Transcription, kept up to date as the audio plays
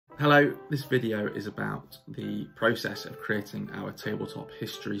Hello, this video is about the process of creating our tabletop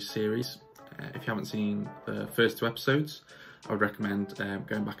history series. If you haven't seen the first two episodes, I would recommend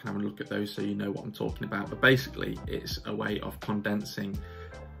going back and having a look at those so you know what I'm talking about. But basically, it's a way of condensing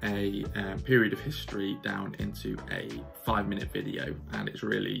a period of history down into a 5-minute video, and it's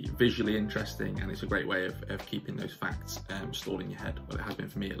really visually interesting, and it's a great way of keeping those facts stored in your head. Well, it has been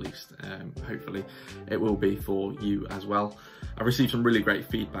for me at least. Hopefully it will be for you as well. I've received some really great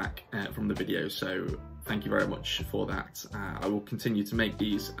feedback from the videos, so thank you very much for that. I will continue to make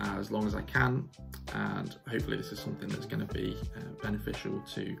these as long as I can, and hopefully this is something that's going to be beneficial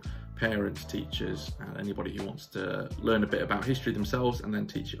to parents, teachers, and anybody who wants to learn a bit about history themselves and then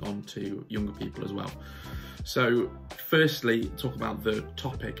teach it on to younger people as well. So firstly, talk about the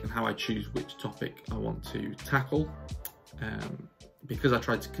topic and how I choose which topic I want to tackle. Because I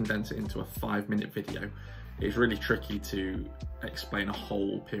tried to condense it into a 5-minute video, it's really tricky to explain a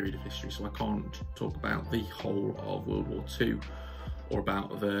whole period of history. So I can't talk about the whole of World War II or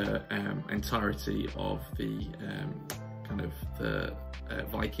about the entirety of the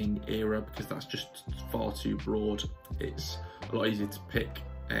Viking era, because that's just far too broad. It's a lot easier to pick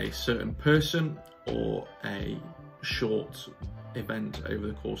a certain person or a short event over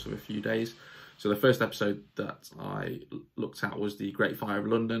the course of a few days. So the first episode that I looked at was the Great Fire of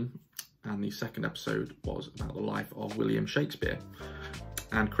London, and the second episode was about the life of William Shakespeare.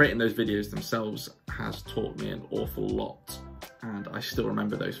 And creating those videos themselves has taught me an awful lot, and I still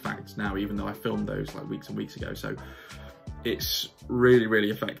remember those facts now, even though I filmed those like weeks and weeks ago. So it's really, really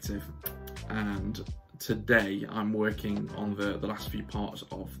effective. And today I'm working on the last few parts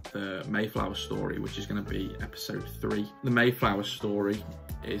of the Mayflower story, which is going to be episode 3. The Mayflower story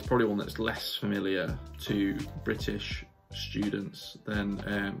is probably one that's less familiar to British students than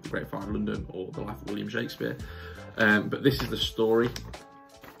the Great Fire of London or the life of William Shakespeare. But this is the story.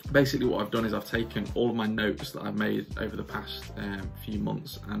 Basically what I've done is I've taken all of my notes that I've made over the past few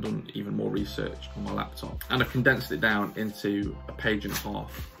months and done even more research on my laptop, and I've condensed it down into a page and a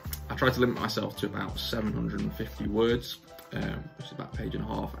half. I tried to limit myself to about 750 words, which is about a page and a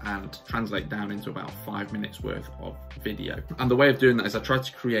half, and translate down into about 5 minutes worth of video. And the way of doing that is I tried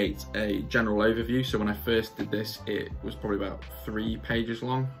to create a general overview. So when I first did this, it was probably about 3 pages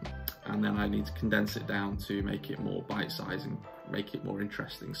long, and then I need to condense it down to make it more bite-sized and make it more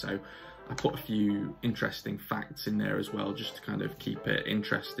interesting. So I put a few interesting facts in there as well, just to kind of keep it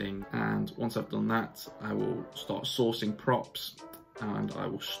interesting. And once I've done that, I will start sourcing props, and I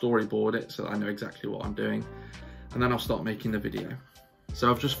will storyboard it so that I know exactly what I'm doing, and then I'll start making the video. So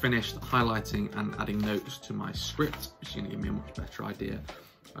I've just finished highlighting and adding notes to my script, which is going to give me a much better idea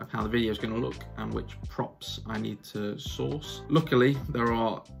of how the video is going to look and which props I need to source. Luckily, there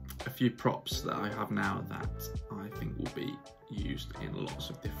are a few props that I have now that I think will be used in lots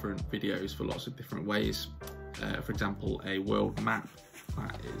of different videos for lots of different ways. For example, a world map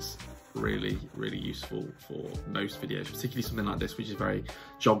that is really, really useful for most videos, particularly something like this, which is very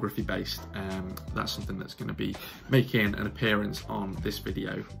geography based. That's something that's going to be making an appearance on this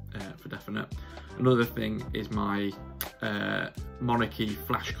video for definite. Another thing is my monarchy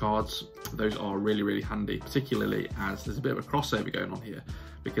flashcards. Those are really, really handy, particularly as there's a bit of a crossover going on here,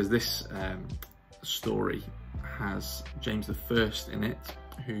 because this story has James I in it,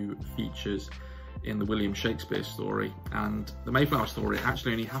 who features in the William Shakespeare story, and the Mayflower story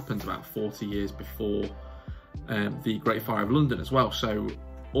actually only happens about 40 years before the Great Fire of London as well. So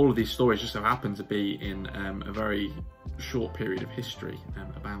all of these stories just so happen to be in a very short period of history,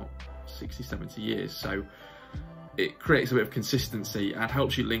 about 60-70 years. So it creates a bit of consistency and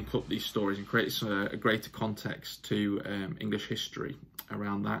helps you link up these stories and creates a greater context to English history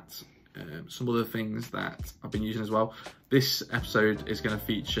around that. Some other things that I've been using as well. This episode is going to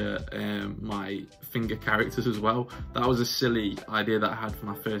feature my finger characters as well. That was a silly idea that I had for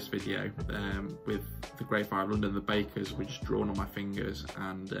my first video with the Great Fire of London. The bakers were just drawn on my fingers,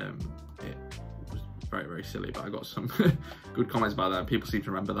 and it was very, very silly, but I got some good comments about that. People seem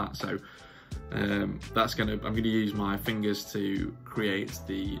to remember that, so I'm going to use my fingers to create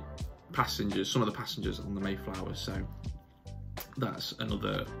the passengers, some of the passengers on the Mayflower. So that's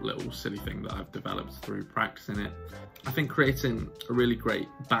another little silly thing that I've developed through practicing it. I think creating a really great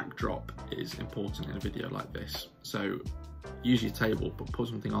backdrop is important in a video like this. So use your table, but put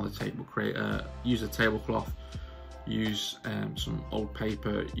something on the table. Use a tablecloth, use some old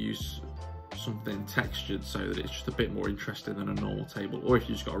paper, use something textured so that it's just a bit more interesting than a normal table. Or if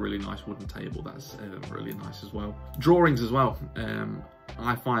you've just got a really nice wooden table, that's really nice as well. Drawings as well.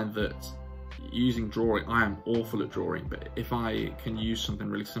 I find that using drawing, I am awful at drawing, but if I can use something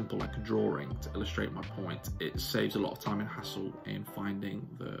really simple like a drawing to illustrate my point, it saves a lot of time and hassle in finding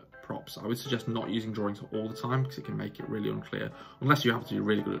the props. I would suggest not using drawings all the time because it can make it really unclear, unless you happen to be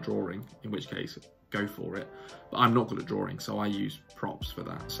really good at drawing, in which case go for it. But I'm not good at drawing, so I use props for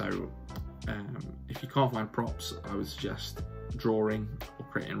that. So if you can't find props, I would suggest drawing or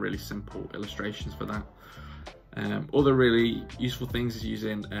creating really simple illustrations for that. Other really useful things is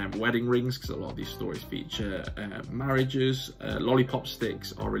using wedding rings, because a lot of these stories feature marriages. Lollipop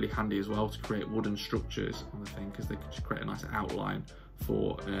sticks are really handy as well to create wooden structures on the thing, because they can just create a nice outline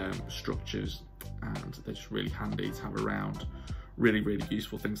for structures, and they're just really handy to have around. Really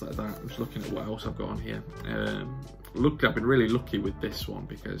useful things like that. I'm just looking at what else I've got on here. I've been really lucky with this one,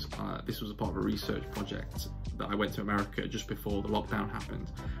 because this was a part of a research project that I went to America just before the lockdown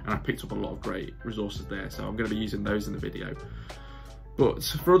happened, and I picked up a lot of great resources there, so I'm going to be using those in the video. But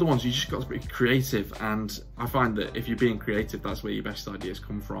for other ones, you just got to be creative, and I find that if you're being creative, that's where your best ideas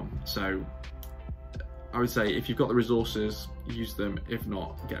come from. So I would say if you've got the resources, use them. If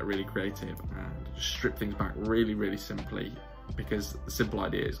not, get really creative and just strip things back really simply, because the simple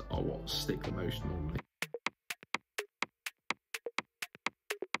ideas are what stick the most normally.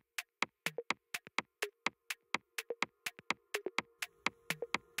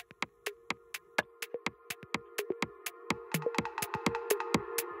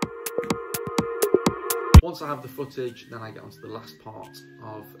 Once I have the footage, then I get onto the last part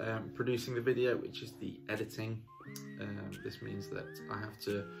of producing the video, which is the editing. This means that I have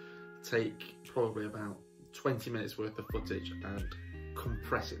to take probably about 20 minutes worth of footage and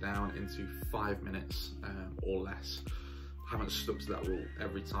compress it down into 5 minutes or less. I haven't stuck to that rule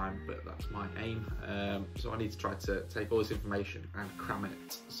every time, but that's my aim. So I need to try to take all this information and cram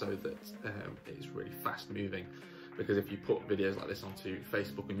it so that it's really fast moving. Because if you put videos like this onto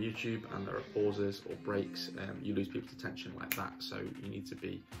Facebook and YouTube and there are pauses or breaks, you lose people's attention like that. So you need to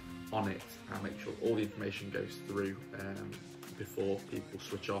be on it and make sure all the information goes through before people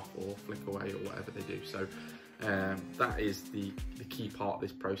switch off or flick away or whatever they do. So that is the key part of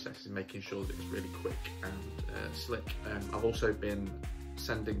this process, is making sure that it's really quick and slick. I've also been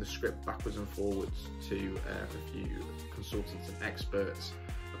sending the script backwards and forwards to a few consultants and experts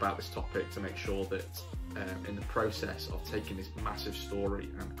about this topic to make sure that in the process of taking this massive story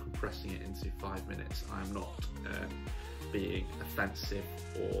and compressing it into 5 minutes, I'm not being offensive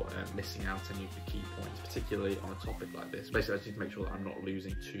or missing out any of the key points, particularly on a topic like this. Basically, I just need to make sure that I'm not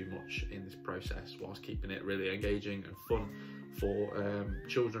losing too much in this process whilst keeping it really engaging and fun for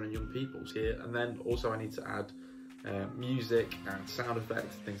children and young people here. And then also I need to add music and sound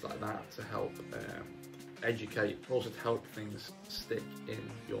effects, things like that, to help educate, also to help things stick in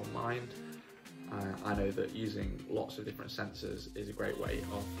your mind. I know that using lots of different sensors is a great way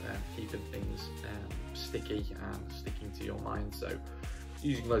of keeping things sticky and sticking to your mind. So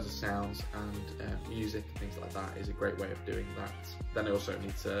using loads of sounds and music and things like that is a great way of doing that. Then I also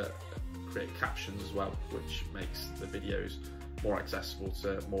need to create captions as well, which makes the videos more accessible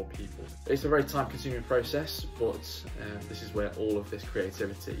to more people. It's a very time-consuming process, but this is where all of this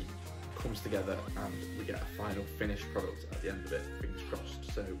creativity comes together and we get a final finished product at the end of it, fingers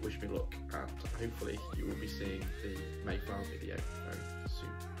crossed. So wish me luck, and hopefully you will be seeing the Mayflower video very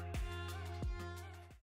soon.